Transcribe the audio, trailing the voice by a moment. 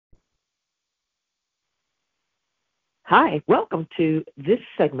Hi, welcome to this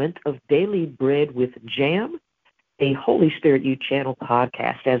segment of Daily Bread with Jam, a Holy Spirit U channel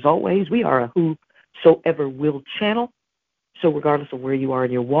podcast. As always, we are a whosoever will channel. So regardless of where you are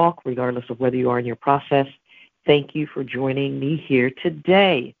in your walk, regardless of whether you are in your process, thank you for joining me here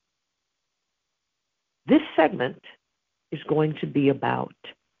today. This segment is going to be about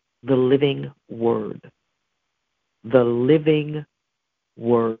the living word. The living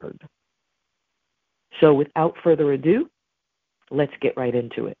word. So without further ado, let's get right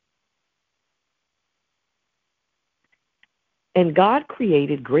into it. And God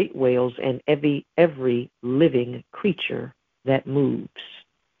created great whales and every living creature that moves.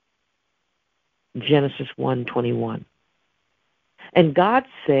 Genesis 1:21. And God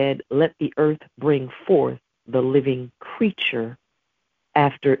said, let the earth bring forth the living creature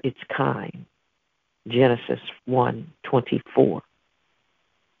after its kind. Genesis 1:24.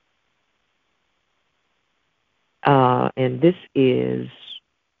 And this is,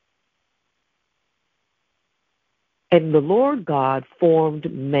 and the Lord God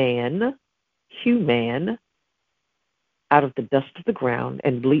formed man, human, out of the dust of the ground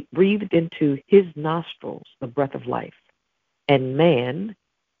and breathed into his nostrils the breath of life. And man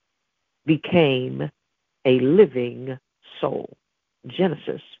became a living soul.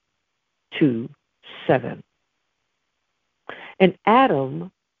 Genesis 2:7. And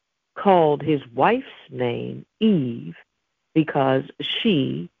Adam called his wife's name Eve because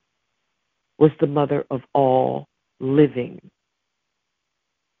she was the mother of all living.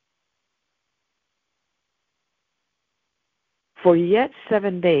 For yet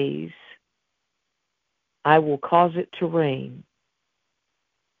 7 days I will cause it to rain,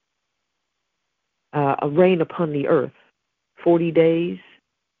 rain upon the earth, 40 days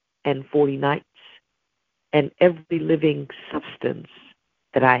and 40 nights, and every living substance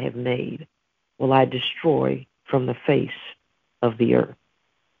that I have made will I destroy from the face of the earth.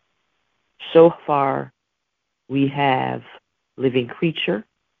 So far, we have living creature,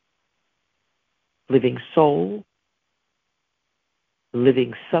 living soul,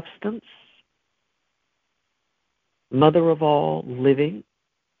 living substance, mother of all living,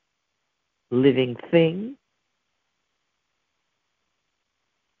 living thing.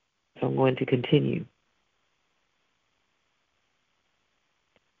 So I'm going to continue.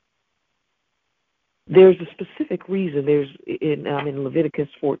 There's a specific reason. I'm in Leviticus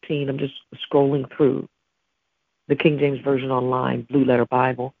 14. I'm just scrolling through the King James Version Online, Blue Letter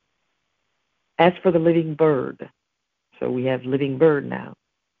Bible. As for the living bird, so we have living bird now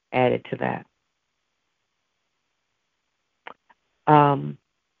added to that. And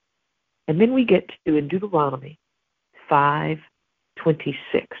then we get to, in Deuteronomy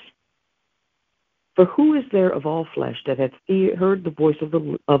 5:26. For who is there of all flesh that hath heard the voice of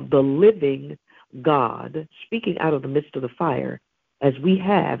the living God speaking out of the midst of the fire, as we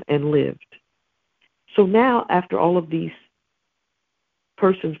have and lived? So now, after all of these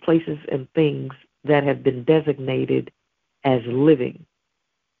persons, places, and things that have been designated as living,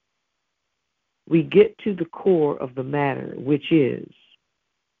 we get to the core of the matter, which is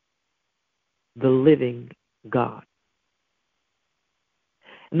the living God.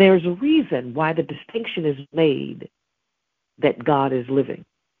 And there's a reason why the distinction is made that God is living.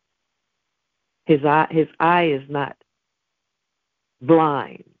 His eye is not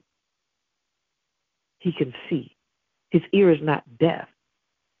blind. He can see. His ear is not deaf.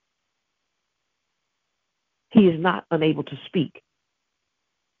 He is not unable to speak.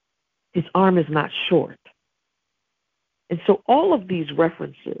 His arm is not short. And so all of these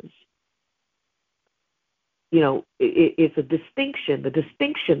references, it's a distinction. The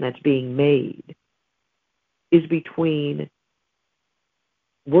distinction that's being made is between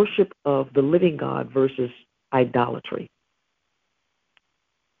worship of the living God versus idolatry,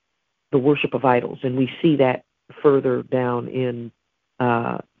 the worship of idols. And we see that further down in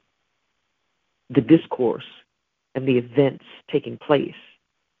the discourse and the events taking place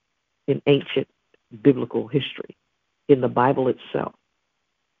in ancient biblical history, in the Bible itself.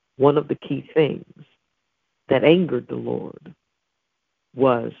 One of the key things that angered the Lord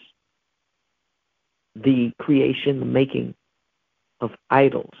was the creation, the making of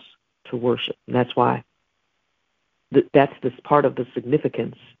idols to worship. And that's why that's this part of the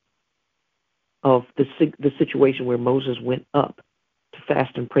significance of the situation where Moses went up to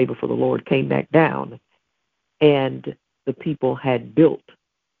fast and pray before the Lord, came back down, and the people had built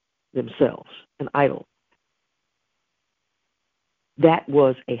themselves an idol. That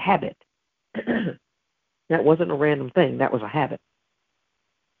was a habit. That wasn't a random thing. That was a habit.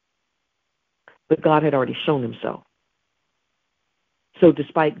 But God had already shown himself. So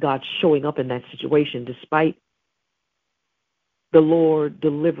despite God showing up in that situation, despite the Lord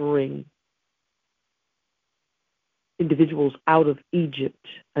delivering individuals out of Egypt,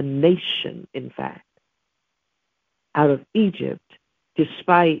 a nation, in fact, out of Egypt,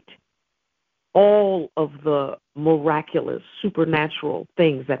 despite all of the miraculous, supernatural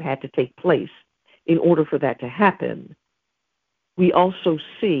things that had to take place in order for that to happen, we also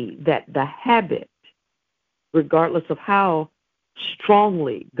see that the habit, regardless of how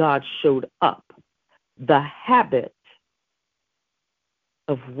strongly God showed up, the habit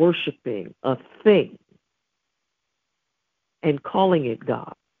of worshiping a thing and calling it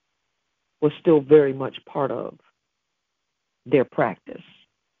God was still very much part of their practice.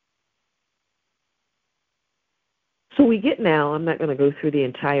 So we get now, I'm not going to go through the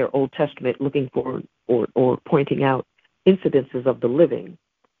entire Old Testament looking for or pointing out incidences of the living.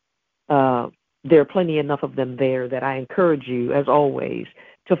 There are plenty enough of them there that I encourage you, as always,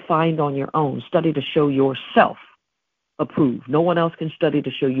 to find on your own. Study to show yourself approved. No one else can study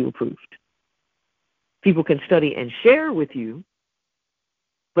to show you approved. People can study and share with you,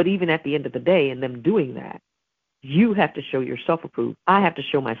 but even at the end of the day, in them doing that, you have to show yourself approved. I have to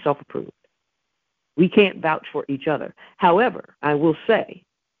show myself approved. We can't vouch for each other. However, I will say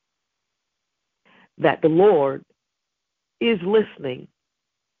that the Lord is listening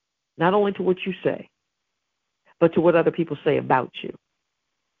not only to what you say, but to what other people say about you.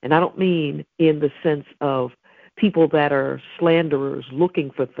 And I don't mean in the sense of people that are slanderers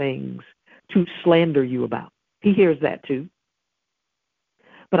looking for things to slander you about. He hears that too.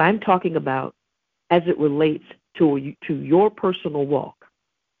 But I'm talking about as it relates to your personal walk.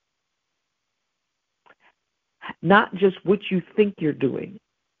 Not just what you think you're doing,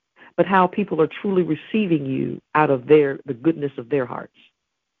 but how people are truly receiving you out of the goodness of their hearts.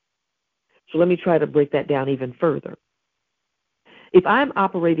 So let me try to break that down even further. If I'm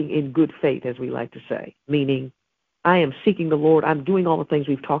operating in good faith, as we like to say, meaning I am seeking the Lord, I'm doing all the things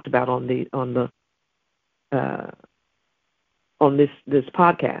we've talked about on this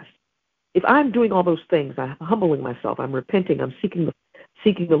podcast. If I'm doing all those things, I'm humbling myself, I'm repenting, I'm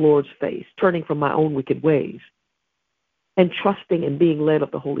seeking the Lord's face, turning from my own wicked ways, and trusting and being led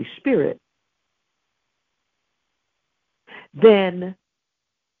of the Holy Spirit, then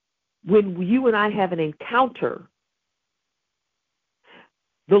when you and I have an encounter,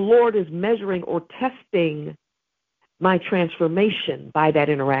 the Lord is measuring or testing my transformation by that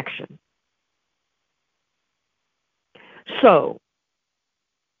interaction. So,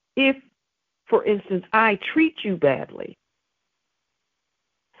 if, for instance, I treat you badly,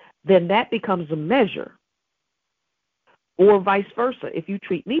 then that becomes a measure. Or vice versa, if you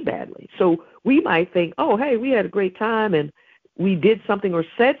treat me badly. So we might think, oh, hey, we had a great time and we did something or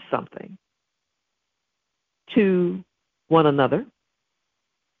said something to one another.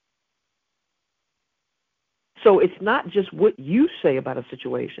 So it's not just what you say about a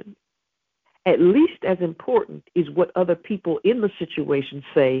situation. At least as important is what other people in the situation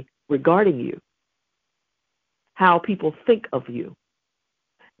say regarding you. How people think of you,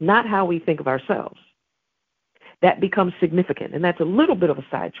 not how we think of ourselves. That becomes significant, and that's a little bit of a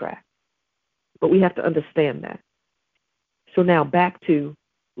sidetrack, but we have to understand that. So now back to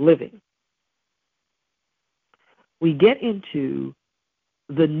living. We get into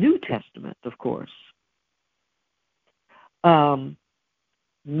the New Testament, of course,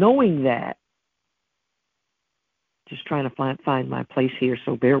 knowing that, just trying to find my place here,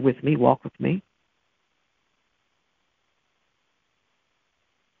 so bear with me, walk with me.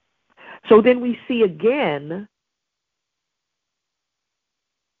 So then we see again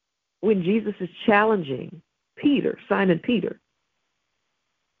when Jesus is challenging Peter, Simon Peter.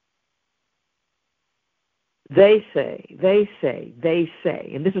 They say,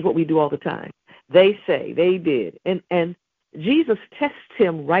 and this is what we do all the time. They say, they did. And Jesus tests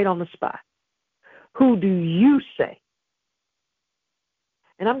him right on the spot. Who do you say?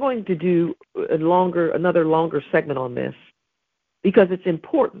 And I'm going to do another longer segment on this because it's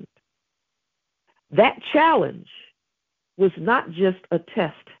important. That challenge was not just a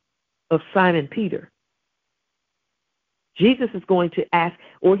test of Simon Peter. Jesus is going to ask,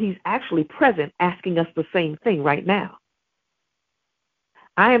 or he's actually present asking us the same thing right now.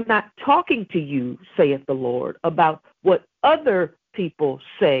 I am not talking to you, saith the Lord, about what other people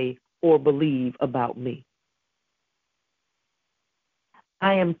say or believe about me.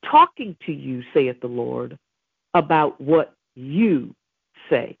 I am talking to you, saith the Lord, about what you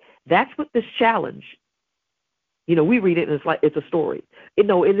say. That's what this challenge, we read it and it's like it's a story. It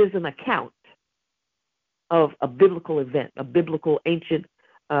is an account of a biblical event, a biblical ancient,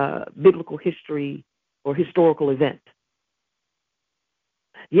 biblical history or historical event.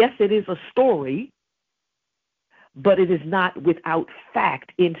 Yes, it is a story, but it is not without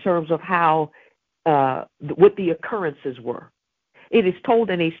fact in terms of how what the occurrences were. It is told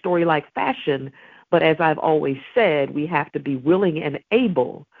in a story-like fashion, but as I've always said, we have to be willing and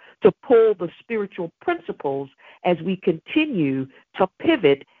able to pull the spiritual principles as we continue to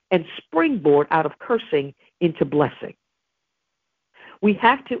pivot and springboard out of cursing into blessing. We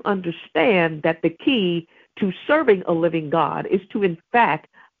have to understand that the key to serving a living God is to, in fact,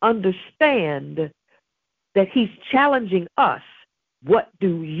 understand that he's challenging us. What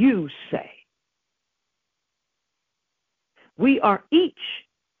do you say? We are each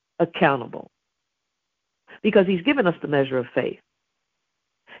accountable because he's given us the measure of faith.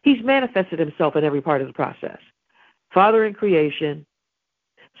 He's manifested himself in every part of the process. Father in creation,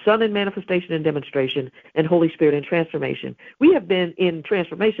 Son in manifestation and demonstration, and Holy Spirit in transformation. We have been in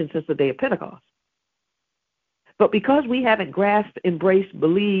transformation since the day of Pentecost. But because we haven't grasped, embraced,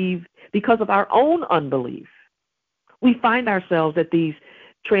 believed, because of our own unbelief, we find ourselves at these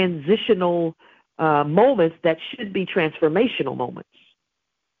transitional moments that should be transformational moments.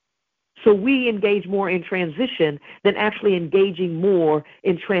 So we engage more in transition than actually engaging more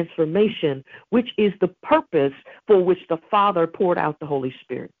in transformation, which is the purpose for which the Father poured out the Holy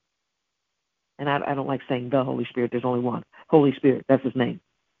Spirit. And I don't like saying the Holy Spirit. There's only one. Holy Spirit, that's his name.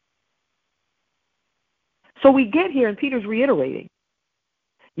 So we get here, and Peter's reiterating,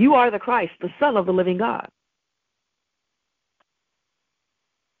 you are the Christ, the Son of the living God.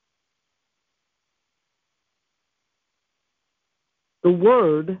 The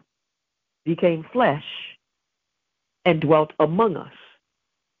Word became flesh and dwelt among us.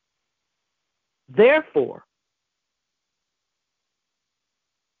 Therefore,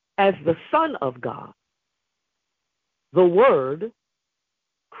 as the Son of God, the Word,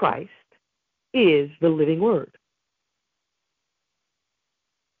 Christ, is the living Word.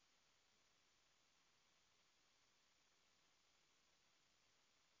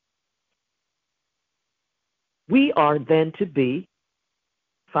 We are then to be,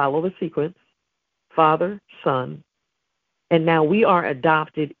 follow the sequence, Father, Son, and now we are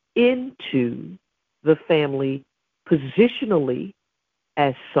adopted into the family positionally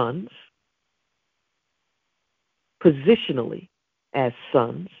as sons, positionally as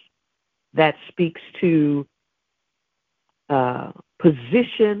sons. That speaks to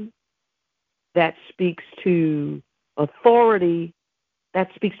position, that speaks to authority, that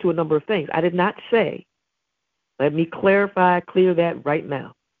speaks to a number of things. I did not say, let me clear that right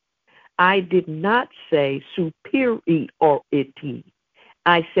now. I did not say superiority.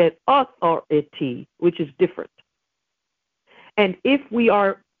 I said authority, which is different. And if we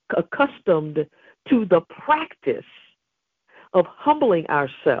are accustomed to the practice of humbling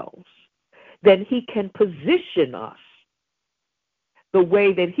ourselves, then he can position us the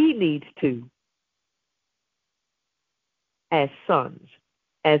way that he needs to as sons,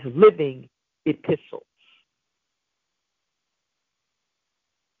 as living epistles.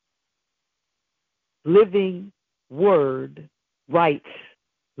 Living word writes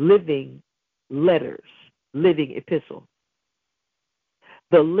living letters, living epistle.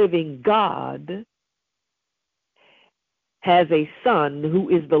 The living God has a son who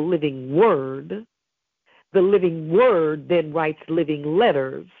is the living word. The living word then writes living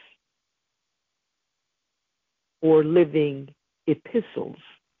letters or living epistles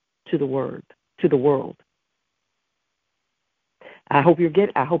to the world. I hope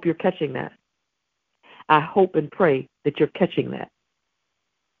you're catching that. I hope and pray that you're catching that.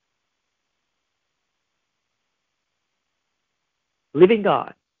 Living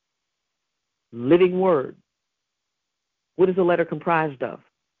God, living word. What is a letter comprised of?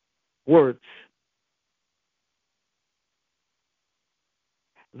 Words.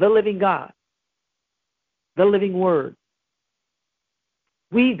 The living God, the living word.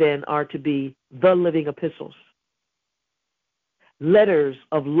 We then are to be the living epistles. Letters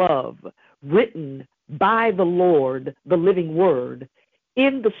of love written by the Lord, the living word,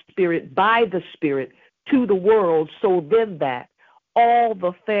 in the Spirit, by the Spirit, to the world, so then that all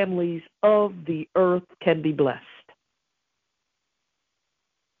the families of the earth can be blessed.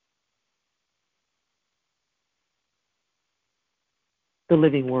 The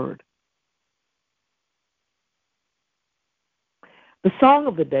living word. The song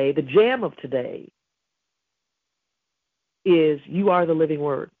of the day, the jam of today, is You Are the Living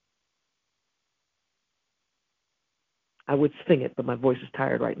Word. I would sing it, but my voice is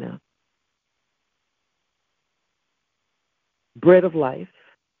tired right now. Bread of life,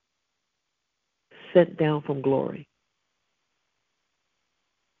 sent down from glory.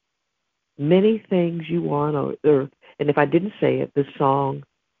 Many things you want on earth, and if I didn't say it, this song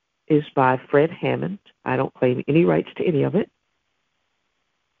is by Fred Hammond. I don't claim any rights to any of it,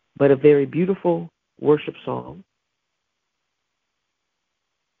 but a very beautiful worship song.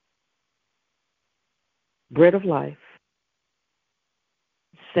 Bread of life,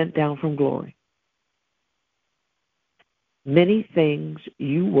 sent down from glory. Many things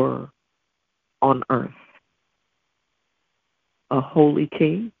you were on earth. A holy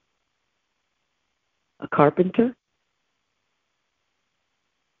king, a carpenter,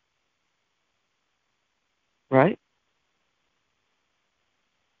 right?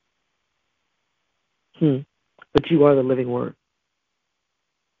 But you are the living word.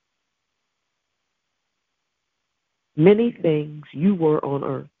 Many things you were on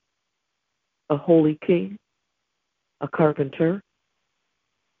earth. A holy king, a carpenter,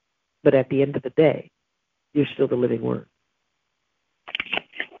 but at the end of the day, you're still the living word.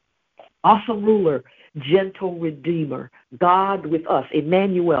 Awesome ruler, gentle redeemer, God with us,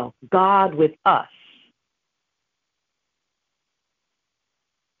 Emmanuel, God with us.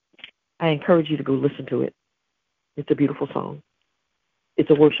 I encourage you to go listen to it. It's a beautiful song. It's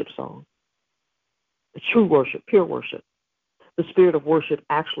a worship song. It's true worship, pure worship. The spirit of worship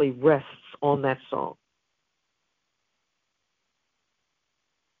actually rests on that song.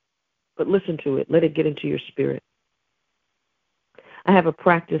 But listen to it. Let it get into your spirit. I have a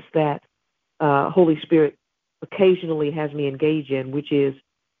practice that Holy Spirit occasionally has me engage in, which is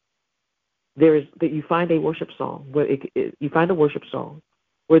that you find a worship song, you find a worship song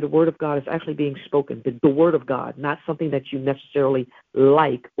where the Word of God is actually being spoken, the Word of God, not something that you necessarily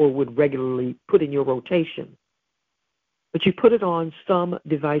like or would regularly put in your rotation. But you put it on some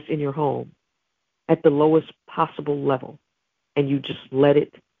device in your home at the lowest possible level, and you just let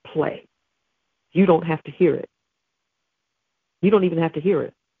it play. You don't have to hear it. You don't even have to hear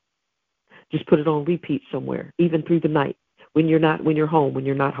it. Just put it on repeat somewhere, even through the night, when you're home, when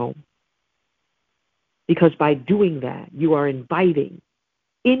you're not home. Because by doing that, you are inviting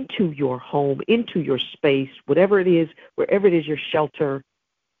into your home, into your space, whatever it is, wherever it is your shelter,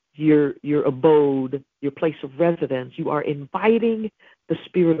 your abode, your place of residence, you are inviting the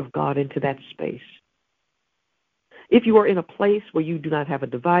Spirit of God into that space. If you are in a place where you do not have a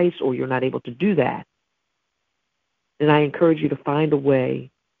device or you're not able to do that, then I encourage you to find a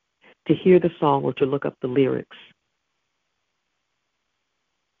way to hear the song or to look up the lyrics.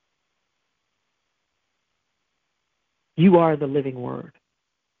 You are the living word.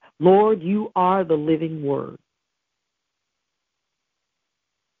 Lord, you are the living word.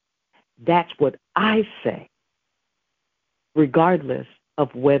 That's what I say, regardless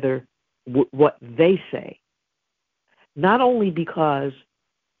of whether what they say. Not only because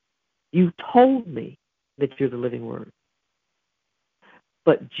you told me that you're the living word,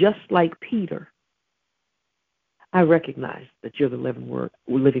 but just like Peter, I recognize that you're the living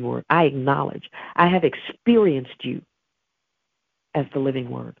word. I acknowledge. I have experienced you as the living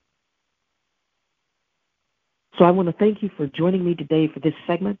word. So I want to thank you for joining me today for this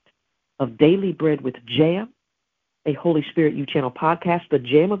segment of Daily Bread with Jam, a Holy Spirit U Channel podcast. The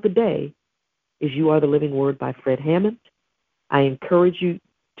jam of the day is You Are the Living Word by Fred Hammond. I encourage you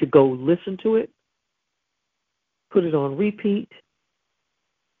to go listen to it, put it on repeat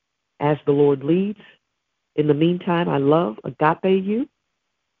as the Lord leads. In the meantime, I love, agape you.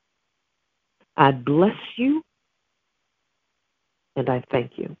 I bless you, and I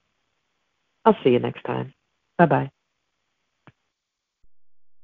thank you. I'll see you next time. Bye-bye.